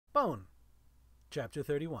Bone, Chapter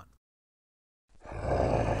 31.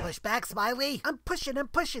 Push back, Smiley. I'm pushing.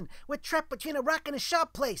 We're trapped between a rock and a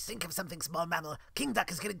sharp place. Think of something, small mammal. King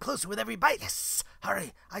Duck is getting closer with every bite. Yes.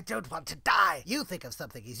 Hurry. I don't want to die. You think of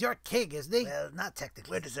something. He's your king, isn't he? Well, not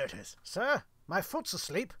technically. We're deserters. Sir, my foot's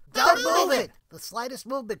asleep. Don't move it! The slightest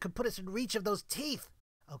movement could put us in reach of those teeth.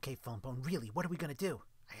 Okay, Phone Bone, really, what are we gonna do?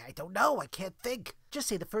 I don't know. I can't think. Just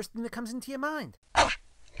say the first thing that comes into your mind.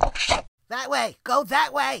 That way. Go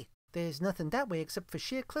that way. There's nothing that way except for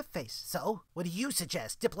sheer cliff face. So, what do you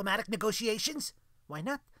suggest? Diplomatic negotiations? Why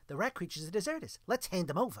not? The rat creatures are deserters. Let's hand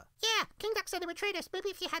them over. Yeah, King Duck said they were traitors. Maybe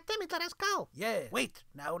if you had them, he'd let us go. Yeah. Wait,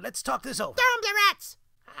 now let's talk this over. Throw 'em the rats!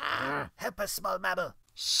 Help us, small mammal.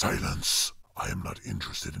 Silence! I am not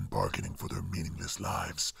interested in bargaining for their meaningless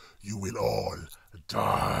lives. You will all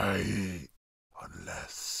die.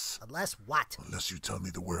 Unless what? Unless you tell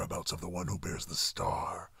me the whereabouts of the one who bears the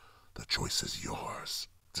star. The choice is yours.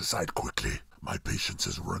 Decide quickly. My patience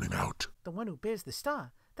is running out. The one who bears the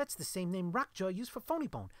star? That's the same name Rockjaw used for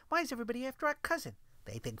Phonybone. Why is everybody after our cousin?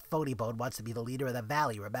 They think Phonybone wants to be the leader of the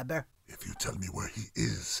valley, remember? If you tell me where he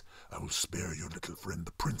is, I will spare your little friend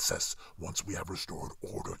the princess once we have restored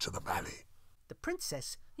order to the valley. The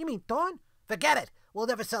princess? You mean Dawn? Forget it. We'll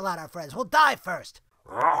never sell out our friends. We'll die first.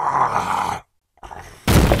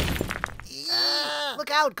 Look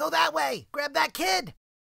out. Go that way. Grab that kid.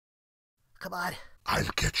 Come on. I'll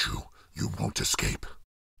get you. You won't escape.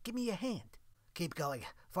 Give me your hand. Keep going.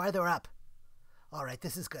 Farther up. All right,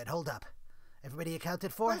 this is good. Hold up. Everybody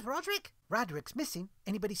accounted for? Where's Roderick? Roderick's missing.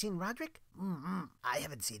 Anybody seen Roderick? I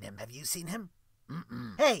haven't seen him. Have you seen him?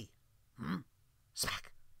 Hey!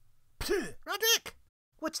 Smack! Roderick!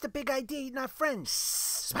 What's the big idea eating our friends?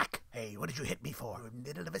 Smack! Hey, what did you hit me for? You're in the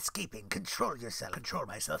middle of escaping. Control yourself. Control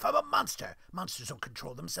myself? I'm a monster. Monsters don't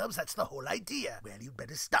control themselves. That's the whole idea. Well, you'd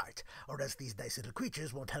better start, or else these nice little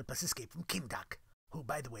creatures won't help us escape from King Duck. Who,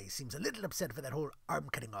 by the way, seems a little upset for that whole arm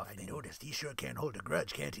cutting off thing. I noticed. He sure can't hold a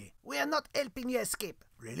grudge, can't he? We are not helping you escape.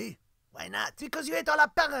 Really? Why not? Because you ate all our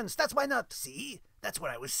parents. That's why not. See? That's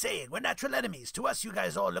what I was saying. We're natural enemies. To us, you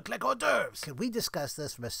guys all look like hors d'oeuvres. Could we discuss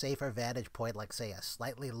this from a safer vantage point, like, say, a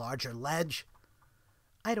slightly larger ledge?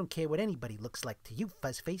 I don't care what anybody looks like to you,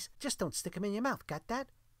 Fuzzface. Just don't stick 'em in your mouth. Got that?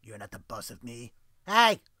 You're not the boss of me.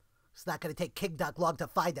 Hey! It's not going to take King Duck long to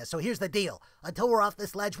find us, so here's the deal. Until we're off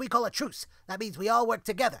this ledge, we call a truce. That means we all work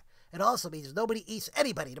together. It also means nobody eats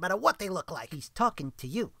anybody, no matter what they look like. He's talking to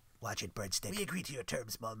you. Watch it, Birdstick. We agree to your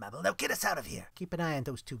terms, small mammal. Now get us out of here. Keep an eye on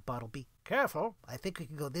those two, Bottleby. Careful. I think we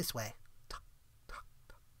can go this way.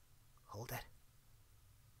 Hold it.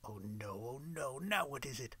 Oh no. Now what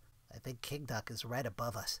is it? I think King Duck is right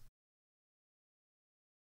above us.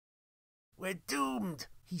 We're doomed.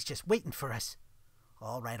 He's just waiting for us.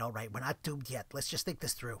 All right. We're not doomed yet. Let's just think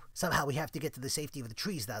this through. Somehow we have to get to the safety of the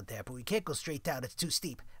trees down there, but we can't go straight down. It's too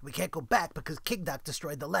steep. We can't go back because King Duck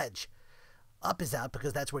destroyed the ledge. Up is out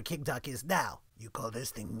because that's where King Duck is now. You call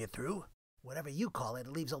this thinking it through? Whatever you call it,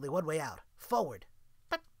 it leaves only one way out. Forward.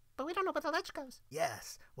 But we don't know where the ledge goes.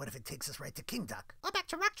 Yes. What if it takes us right to King Duck? Or back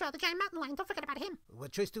to Rockjaw, the giant mountain lion. Don't forget about him.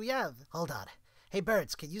 What choice do we have? Hold on. Hey,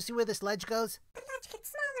 birds, can you see where this ledge goes? The ledge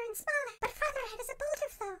gets smaller and smaller, but farther ahead is a boulder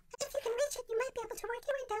flow. If you can reach it, you might be able to work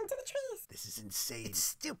your way down to the trees. This is insane. It's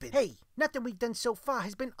stupid. Hey, nothing we've done so far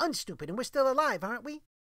has been unstupid, and we're still alive, aren't we?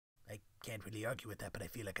 I can't really argue with that, but I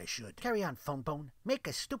feel like I should. Carry on, Phonebone. Make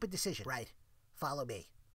a stupid decision. Right. Follow me.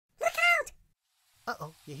 Look out!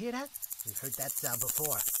 Uh-oh, you hear that? We've heard that sound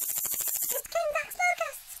before. It's King Duck's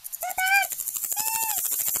locusts! They're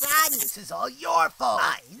back! Run! This is all your fault!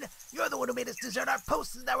 Mine? You're the one who made us desert our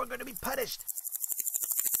posts, and now we're going to be punished.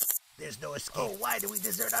 There's no escape. Oh, why do we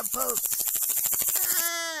desert our posts?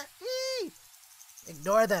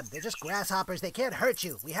 Ignore them. They're just grasshoppers. They can't hurt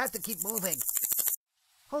you. We have to keep moving.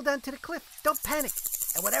 Hold on to the cliff. Don't panic.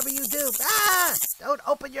 And whatever you do, don't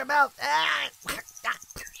open your mouth.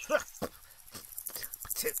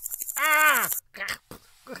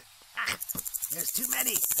 There's too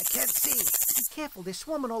many. I can't see. Be careful. They're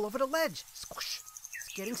swarming all over the ledge. Squish.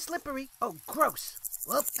 It's getting slippery. Oh, gross.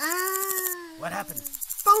 Whoop. What happened?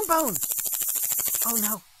 Phonebone. Oh,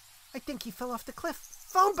 no. I think he fell off the cliff.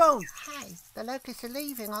 Phonebone. Hi. The locusts are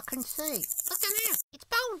leaving. I can see. Look down there. It's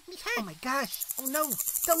Bone. He's hurt. Oh, my gosh. Oh, no.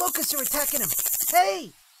 The locusts are attacking him.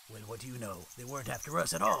 Hey! Well, what do you know? They weren't after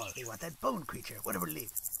us at all. They want that bone creature. Whatever it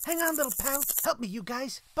is. Hang on, little pal. Help me, you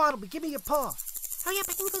guys. Bottleby, give me your paw. Hurry up.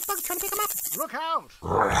 I think those bugs are trying to pick him up. Look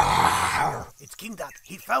out! It's King Duck.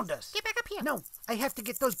 He found us. Get back up here. No, I have to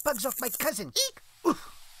get those bugs off my cousin. Eek!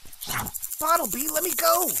 Bottleby, let me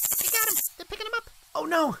go. They got him. They're picking him up. Oh,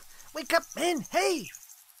 no. Wake up, man. Hey!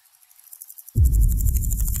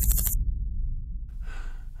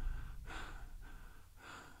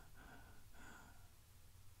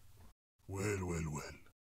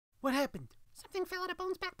 fell out of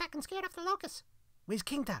Bones' backpack and scared off the locusts. Where's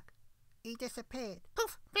King Duck? He disappeared.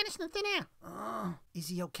 Poof! Vanished in thin air. Is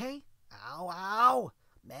he okay? Ow, ow!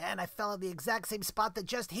 Man, I fell in the exact same spot that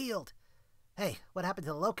just healed. Hey, what happened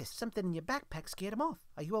to the locust? Something in your backpack scared him off.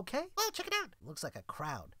 Are you okay? Oh, check it out. Looks like a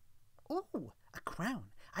crown. Ooh, a crown.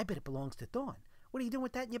 I bet it belongs to Dawn. What are you doing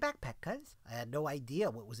with that in your backpack, cuz? I had no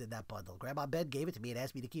idea what was in that bundle. Grandma Ben gave it to me and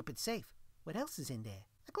asked me to keep it safe. What else is in there?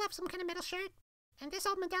 A glove, some kind of metal shirt, and this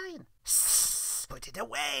old medallion. Sss, put it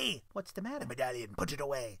away! What's the matter? The medallion, put it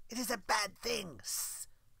away. It is a bad thing. Sss.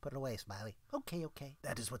 Put it away, Smiley. Okay, okay.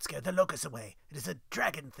 That is what scared the locusts away. It is a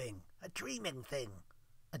dragon thing. A dreaming thing.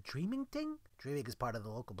 A dreaming thing? Dreaming is part of the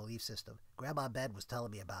local belief system. Grandma Ben was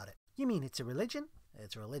telling me about it. You mean it's a religion?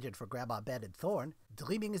 It's a religion for Grandma Ben and Thorn.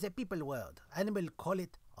 Dreaming is a people word. Animal call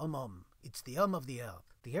it um. It's the of the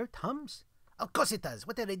earth. The earth hums? Of course it does.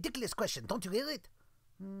 What a ridiculous question. Don't you hear it?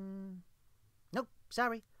 Nope,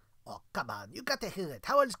 sorry. Oh, come on. You got to hear it.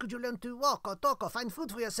 How else could you learn to walk or talk or find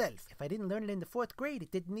food for yourself? If I didn't learn it in the 4th grade,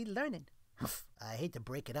 it didn't need learning. I hate to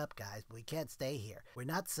break it up, guys, but we can't stay here. We're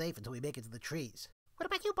not safe until we make it to the trees. What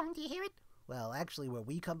about you, Bone? Do you hear it? Well, actually, where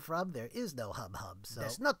we come from, there is no hum-hum, so...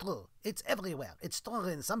 That's not true. It's everywhere. It's stronger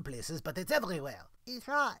in some places, but it's everywhere. He's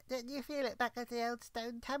right. Didn't you feel it back at the old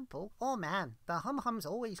stone temple? Oh, man. The hum-hum's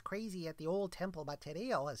always crazy at the old temple, but today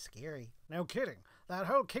it was scary. No kidding. That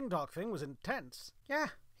whole King Dog thing was intense. Yeah,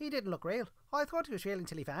 he didn't look real. I thought he was real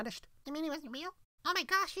until he vanished. You mean he wasn't real? Oh my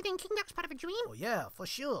gosh, you think King Duck's part of a dream? Oh yeah, for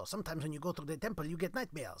sure. Sometimes when you go through the temple, you get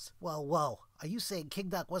nightmares. Whoa. Are you saying King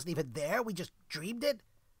Duck wasn't even there? We just dreamed it?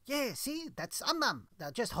 Yeah, see? That's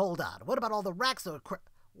Now just hold on. What about all the rocks that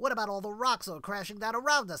are crashing down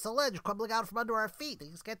around us? The ledge crumbling out from under our feet.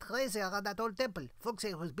 Things get crazy around that old temple. Folks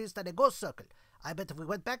say it was built on a ghost circle. I bet if we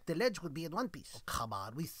went back, the ledge would be in one piece. Oh, come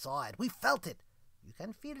on. We saw it. We felt it. You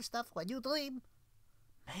can feel stuff when you dream.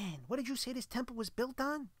 Man, what did you say this temple was built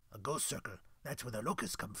on? A ghost circle. That's where the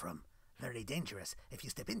locusts come from. Very dangerous. If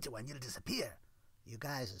you step into one, you'll disappear. You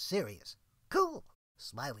guys are serious. Cool.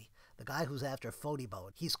 Smiley, the guy who's after Phony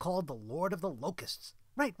Bone, he's called the Lord of the Locusts.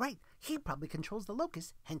 Right. He probably controls the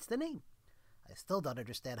locusts, hence the name. I still don't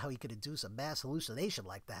understand how he could induce a mass hallucination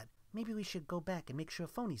like that. Maybe we should go back and make sure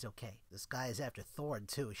Phony's okay. This guy is after Thorn,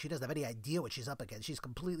 too. She doesn't have any idea what she's up against. She's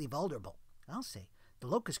completely vulnerable. I'll say, the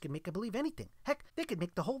locusts can make her believe anything. Heck, they could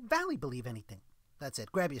make the whole valley believe anything. That's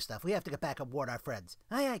it. Grab your stuff. We have to get back and warn our friends.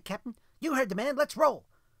 Aye, Captain. You heard the man. Let's roll.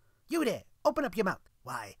 You there. Open up your mouth.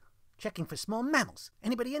 Why? Checking for small mammals.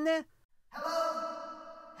 Anybody in there? Hello?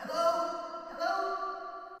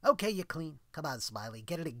 Okay, you're clean. Come on, Smiley.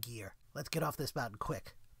 Get it in gear. Let's get off this mountain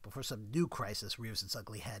quick before some new crisis rears its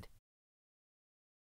ugly head.